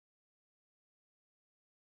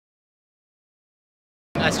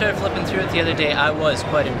I started flipping through it the other day. I was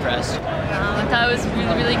quite impressed. I thought it was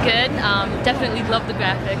really good. Definitely loved the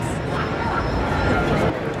graphics.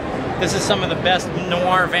 This is some of the best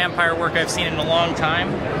noir vampire work I've seen in a long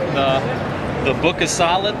time. The book is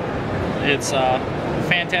solid. It's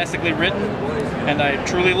fantastically written, and I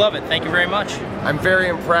truly love it. Thank you very much. I'm very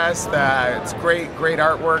impressed. It's great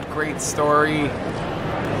artwork, great story.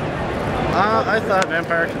 I thought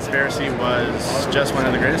Vampire Conspiracy was just one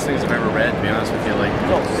of the greatest things I've ever read, to be honest with you. Like,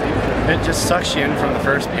 it just sucks you in from the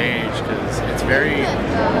first page, because it's very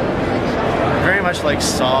much like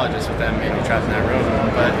Saw, just with them being trapped in that room.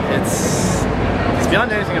 But it's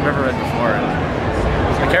beyond anything I've ever read before. And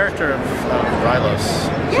the character of Rylos,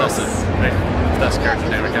 that's the best character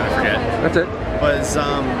name, I kind of forget. That's it. Was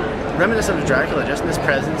reminiscent of Dracula, just in his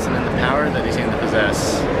presence and in the power that he seemed to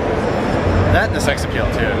possess. That and the sex appeal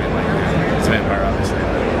too. I mean, like, it's a vampire, obviously,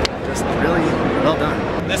 but just really well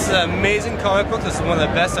done. This is an amazing comic book. This is one of the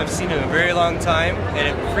best I've seen in a very long time, and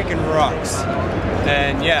it freaking rocks.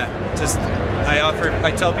 And yeah, just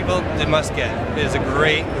I tell people they must get. It is a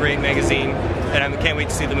great magazine, and I can't wait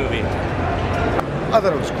to see the movie. I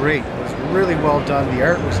thought it was great. It was really well done. The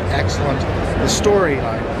art was excellent. The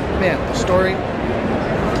storyline, man, the story,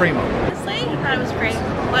 primo. Honestly, I thought it was great.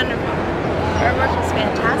 Wonderful. Artwork was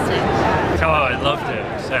fantastic. Oh, I loved it.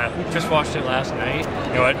 Just watched it last night.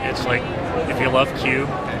 You know what? It's like, if you love Cube,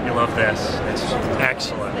 you love this. It's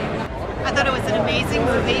excellent. I thought it was an amazing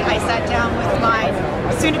movie. I sat down with my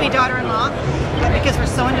soon-to-be daughter-in-law because we're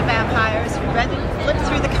so into vampires. We flipped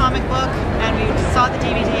through the comic book and we saw the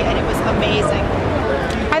DVD, and it was amazing.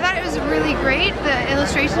 I thought it was really great. The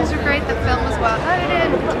illustrations were great. The film was well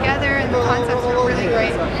edited and put together, and the concepts were really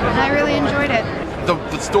great. And I really enjoyed it.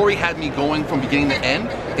 The story had me going from beginning to end.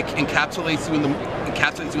 It encapsulates you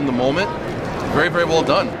in the moment. Very well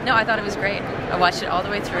done. No, I thought it was great. I watched it all the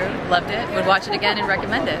way through, loved it, would watch it again and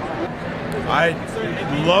recommend it. I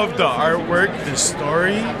love the artwork. The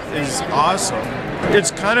story is awesome.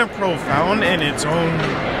 It's kind of profound in its own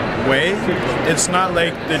way. It's not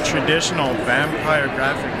like the traditional vampire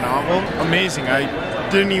graphic novel. Amazing. I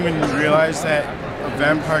didn't even realize that a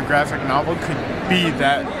vampire graphic novel could be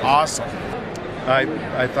that awesome. I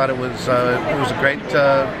thought it was a great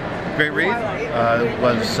read. It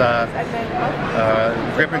was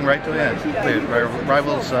gripping right to the end. It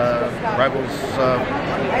rivals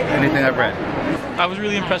anything I've read. I was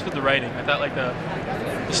really impressed with the writing. I thought like the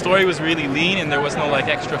story was really lean, and there was no like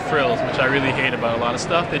extra frills, which I really hate about a lot of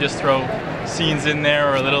stuff. They just throw scenes in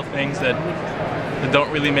there or little things that don't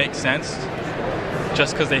really make sense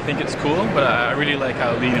just because they think it's cool. But I really like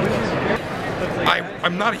how lean it was.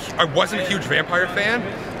 I wasn't a huge vampire fan.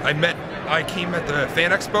 I came at the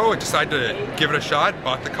fan expo and decided to give it a shot,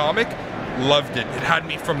 bought the comic, loved it. It had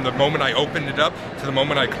me from the moment I opened it up to the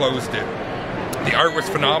moment I closed it. The art was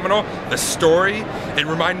phenomenal. The story, it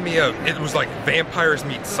reminded me of, it was like Vampires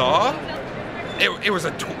meet Saw. It was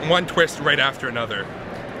one twist right after another.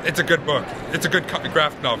 It's a good book. It's a good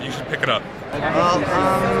graphic novel. You should pick it up. Well,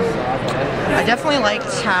 I definitely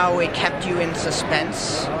liked how it kept you in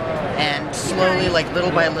suspense and slowly, like little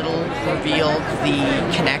by little, revealed the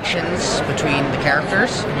connections between the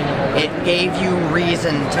characters. It gave you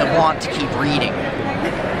reason to want to keep reading.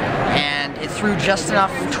 And it threw just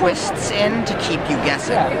enough twists in to keep you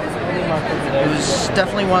guessing. It was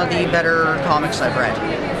definitely one of the better comics I've read.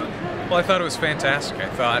 Well, I thought it was fantastic. I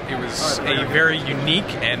thought it was a very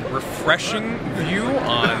unique and refreshing view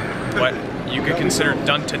on what you could consider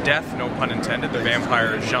done to death, no pun intended, the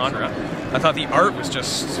vampire genre. I thought the art was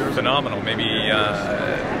just phenomenal. Maybe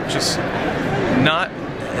just not,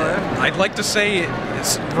 I'd like to say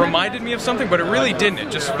it reminded me of something, but it really didn't.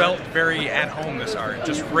 It just felt very at home, this art,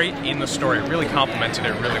 just right in the story. It really complemented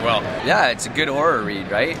it really well. Yeah, it's a good horror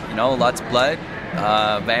read, right? You know, lots of blood,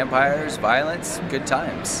 vampires, violence, good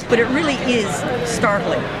times. But it really is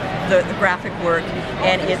startling, the graphic work,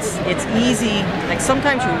 and it's easy. Like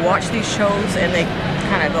sometimes you watch these shows and they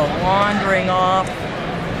kind of go wandering off.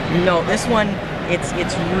 No, this one, it's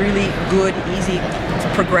really good, easy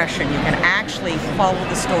progression. You can actually follow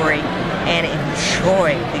the story and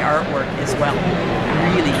enjoy the artwork as well.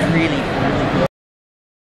 Really good.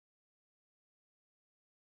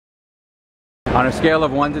 On a scale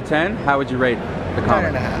of 1 to 10, how would you rate the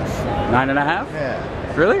comic? 9.5. 9.5?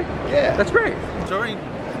 Yeah. Really? Yeah. That's great. Story,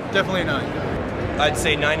 definitely 9. I'd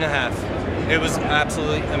say 9.5. It was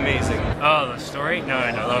absolutely amazing. Oh, the story? No,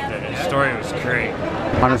 I loved it. The story was great.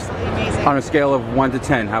 On a scale of 1 to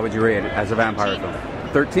 10, how would you rate it as a vampire film?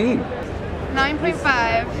 13. 9.5.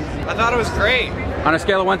 I thought it was great. On a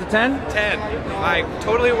scale of 1 to 10? 10.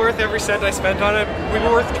 Totally worth every cent I spent on it. We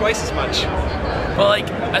were worth twice as much. Well, like,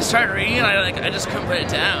 I started reading and I just couldn't put it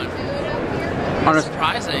down. It's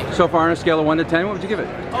surprising. So far on a scale of 1 to 10, what would you give it?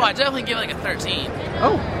 Oh, I definitely give it like a 13.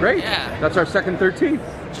 Oh, great. Yeah. That's our second 13.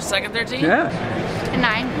 Just second 13? Yeah. A 9.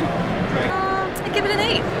 I give it an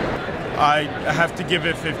 8. I have to give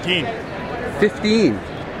it 15. 15.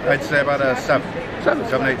 I'd say about a 7. 7,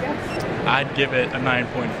 8. I'd give it a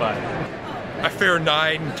 9.5. A fair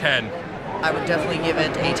 9, 10. I would definitely give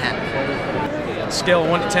it a 10. Scale of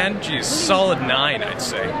 1 to 10, geez, solid 9, I'd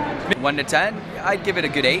say. 1 to 10, I'd give it a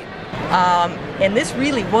good 8. And this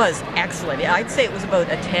really was excellent. I'd say it was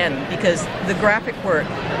about a 10 because the graphic work,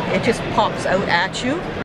 it just pops out at you.